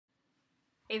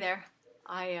Hey there.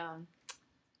 I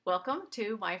welcome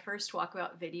to my first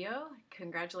Walkabout video.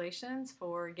 Congratulations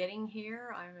for getting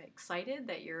here. I'm excited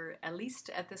that you're at least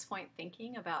at this point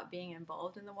thinking about being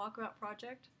involved in the Walkabout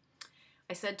project.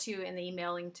 I said to you in the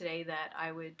emailing today that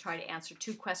I would try to answer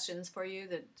two questions for you,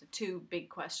 the two big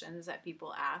questions that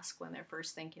people ask when they're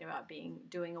first thinking about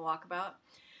doing a walkabout.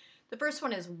 The first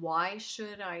one is, why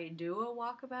should I do a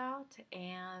walkabout?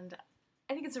 And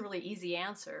I think it's a really easy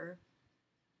answer,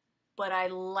 but I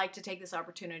like to take this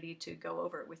opportunity to go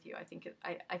over it with you. I think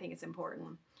it's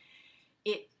important.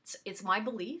 It's my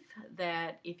belief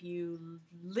that if you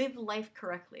live life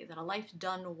correctly, that a life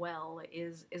done well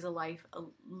is a life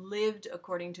lived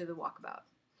according to the Walkabout.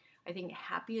 I think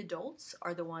happy adults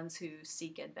are the ones who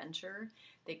seek adventure.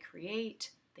 They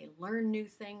create, they learn new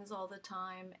things all the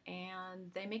time,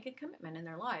 and they make a commitment in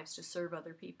their lives to serve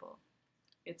other people.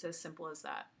 It's as simple as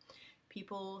that.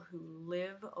 People who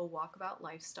live a walkabout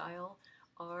lifestyle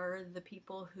are the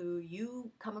people who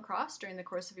you come across during the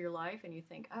course of your life and you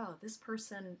think, oh, this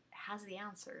person has the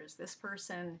answers. This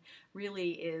person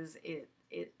really is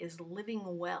living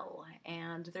well,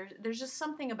 and there's just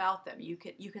something about them. You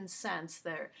can sense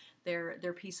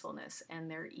their peacefulness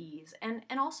and their ease and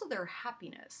also their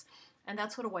happiness. And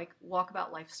that's what a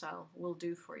walkabout lifestyle will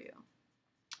do for you.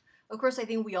 Of course, I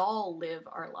think we all live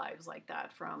our lives like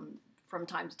that from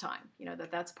time to time. You know,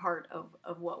 that's part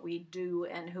of what we do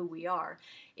and who we are.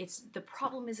 The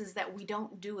problem is that we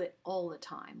don't do it all the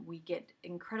time. We get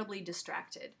incredibly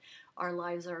distracted. Our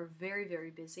lives are very,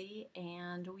 very busy,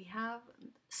 and we have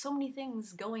so many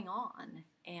things going on,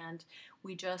 and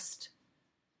we don't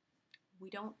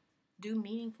do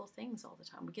meaningful things all the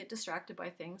time. We get distracted by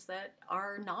things that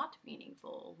are not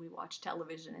meaningful. We watch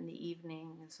television in the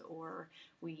evenings, or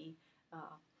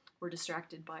we're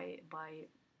distracted by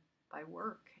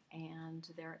work, and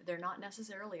they're not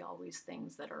necessarily always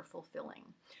things that are fulfilling.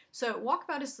 So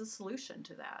Walkabout is the solution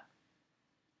to that.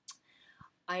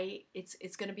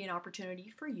 It's going to be an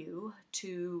opportunity for you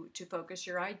to focus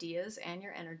your ideas and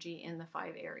your energy in the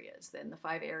 5 areas. Then the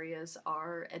 5 areas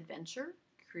are adventure,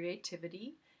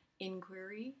 creativity,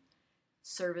 inquiry,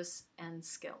 service, and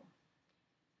skill.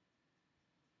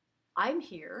 I'm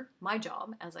here, my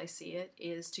job, as I see it,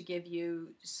 is to give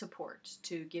you support,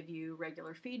 to give you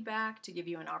regular feedback, to give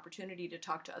you an opportunity to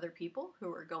talk to other people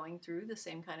who are going through the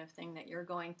same kind of thing that you're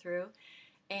going through,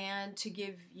 and to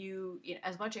give you,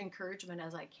 as much encouragement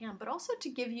as I can, but also to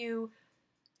give you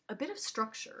a bit of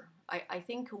structure. I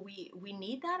think we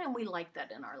need that, and we like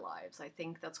that in our lives. I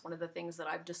think that's one of the things that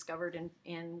I've discovered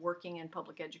in working in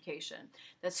public education,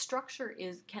 that structure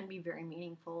can be very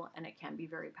meaningful, and it can be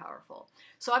very powerful.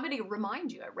 So I'm going to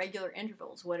remind you at regular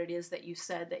intervals what it is that you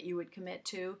said that you would commit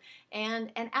to,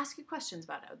 and ask you questions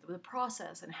about the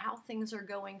process and how things are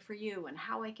going for you, and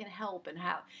how I can help, and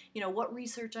how, what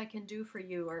research I can do for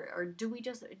you, or do we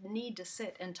just need to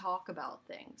sit and talk about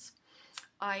things?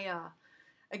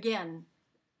 Again,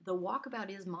 the walkabout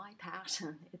is my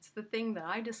passion. It's the thing that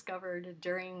I discovered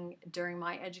during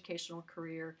my educational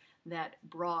career that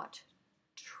brought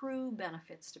true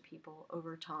benefits to people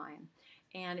over time.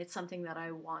 And it's something that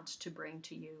I want to bring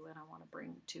to you, and I want to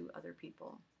bring to other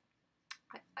people.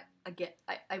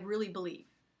 I really believe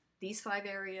these 5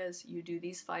 areas, you do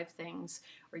these 5 things,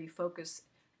 or you focus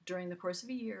during the course of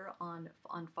a year on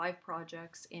 5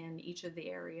 projects in each of the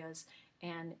areas,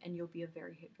 and you'll be a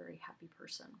very, very happy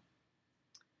person.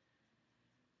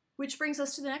 Which brings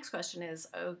us to the next question is,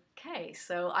 okay,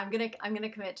 so I'm gonna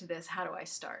commit to this. How do I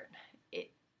start?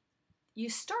 You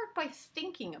start by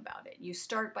thinking about it. You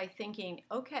start by thinking,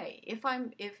 okay, if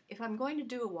I'm going to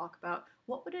do a walkabout,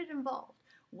 what would it involve?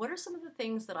 What are some of the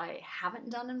things that I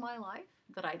haven't done in my life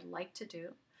that I'd like to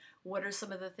do? What are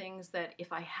some of the things that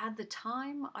if I had the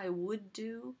time I would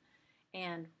do,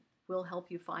 and will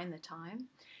help you find the time?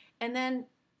 And then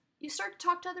you start to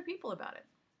talk to other people about it.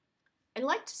 I'd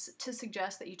like to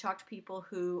suggest that you talk to people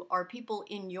who are people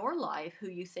in your life who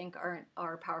you think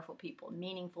are powerful people,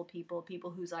 meaningful people, people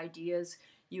whose ideas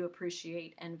you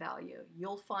appreciate and value.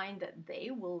 You'll find that they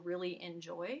will really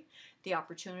enjoy the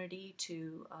opportunity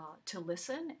to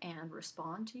listen and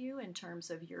respond to you in terms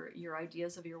of your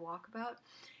ideas of your walkabout.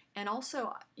 And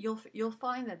also, you'll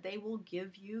find that they will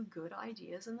give you good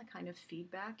ideas and the kind of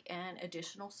feedback and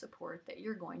additional support that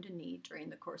you're going to need during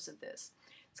the course of this.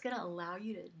 It's going to allow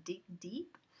you to dig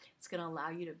deep. It's going to allow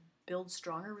you to build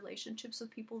stronger relationships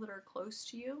with people that are close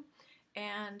to you.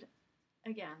 And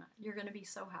again, you're going to be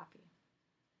so happy.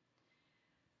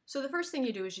 So the first thing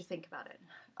you do is you think about it.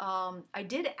 I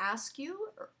did ask you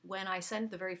when I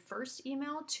sent the very first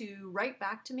email to write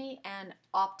back to me and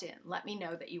opt in. Let me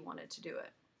know that you wanted to do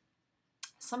it.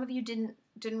 Some of you didn't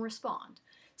respond.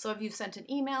 Some of you sent an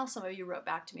email, some of you wrote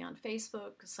back to me on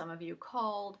Facebook, some of you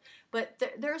called, but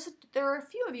there are a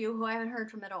few of you who I haven't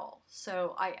heard from at all.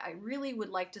 So I really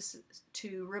would like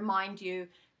to remind you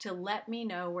to let me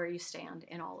know where you stand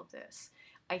in all of this.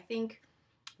 I think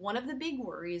one of the big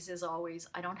worries is always,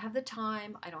 I don't have the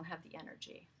time, I don't have the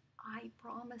energy. I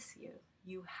promise you,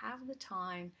 you have the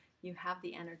time, you have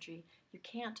the energy. You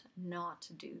can't not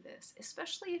do this,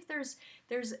 especially if there's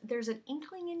an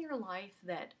inkling in your life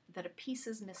that a piece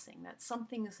is missing, that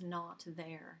something is not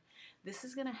there. This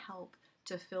is going to help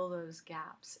to fill those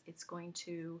gaps. It's going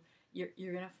to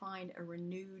you're going to find a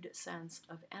renewed sense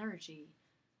of energy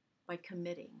by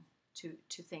committing to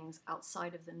things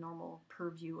outside of the normal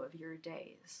purview of your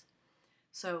days.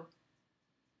 So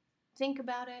think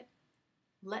about it.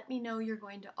 Let me know you're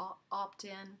going to opt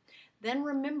in. Then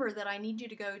remember that I need you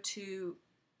to go to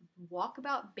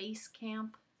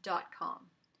walkaboutbasecamp.com.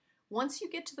 Once you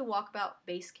get to the Walkabout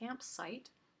Basecamp site,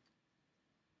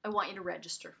 I want you to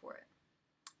register for it.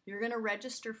 You're going to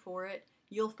register for it.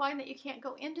 You'll find that you can't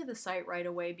go into the site right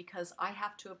away because I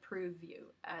have to approve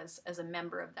you as a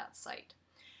member of that site.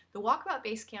 The Walkabout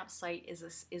Basecamp site is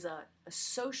a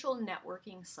social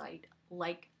networking site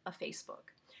like a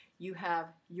Facebook. You have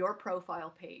your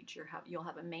profile page, you'll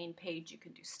have a main page, you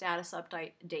can do status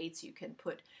updates, you can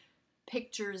put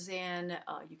pictures in,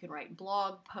 you can write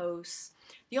blog posts.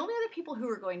 The only other people who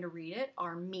are going to read it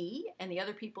are me and the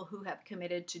other people who have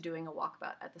committed to doing a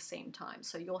walkabout at the same time.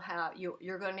 So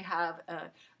you're going to have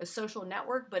a social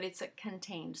network, but it's a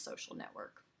contained social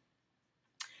network.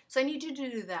 So I need you to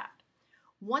do that.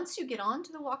 Once you get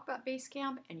onto the Walkabout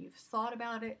Basecamp and you've thought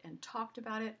about it and talked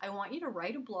about it, I want you to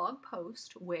write a blog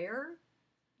post where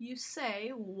you say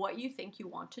what you think you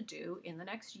want to do in the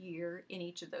next year in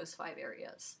each of those 5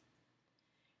 areas.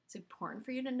 It's important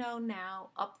for you to know now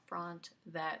up front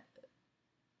that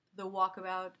the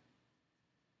Walkabout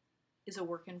is a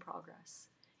work in progress.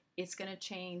 It's going to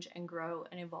change and grow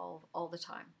and evolve all the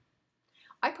time.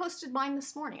 I posted mine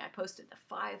this morning. I posted the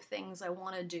 5 things I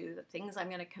want to do, the things I'm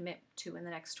going to commit to in the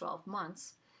next 12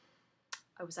 months.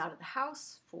 I was out of the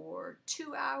house for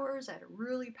 2 hours. I had a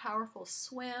really powerful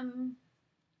swim,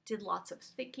 did lots of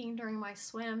thinking during my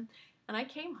swim, and I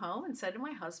came home and said to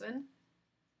my husband,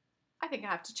 I think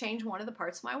I have to change one of the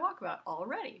parts of my walkabout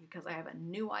already because I have a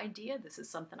new idea. This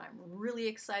is something I'm really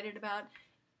excited about.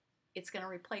 It's going to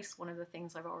replace one of the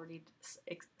things I've already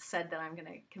said that I'm going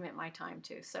to commit my time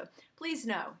to. So please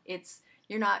know,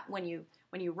 you're not, when you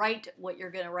write what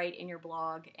you're going to write in your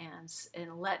blog and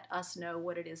let us know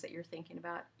what it is that you're thinking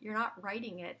about, you're not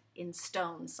writing it in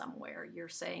stone somewhere. You're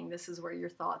saying this is where your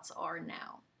thoughts are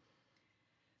now.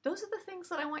 Those are the things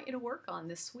that I want you to work on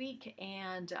this week,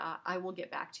 and I will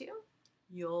get back to you.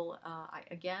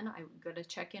 I'm going to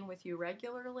check in with you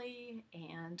regularly,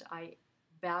 and I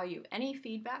value any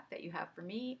feedback that you have for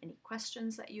me, any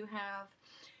questions that you have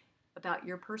about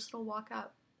your personal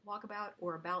walkabout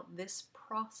or about this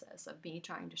process of me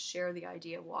trying to share the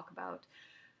idea of walkabout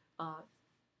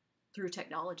through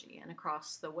technology and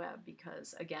across the web.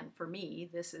 Because again, for me,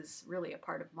 this is really a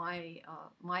part of my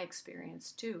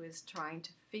experience too, is trying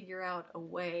to figure out a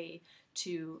way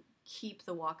to keep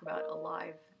the walkabout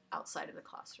alive outside of the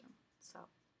classroom. So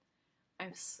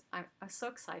I'm so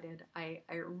excited. I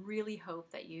really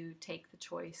hope that you take the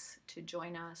choice to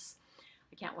join us.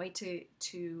 I can't wait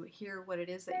to hear what it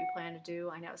is that you plan to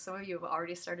do. I know some of you have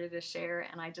already started to share,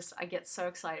 and I get so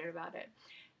excited about it.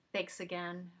 Thanks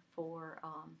again for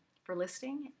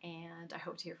listening, and I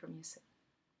hope to hear from you soon.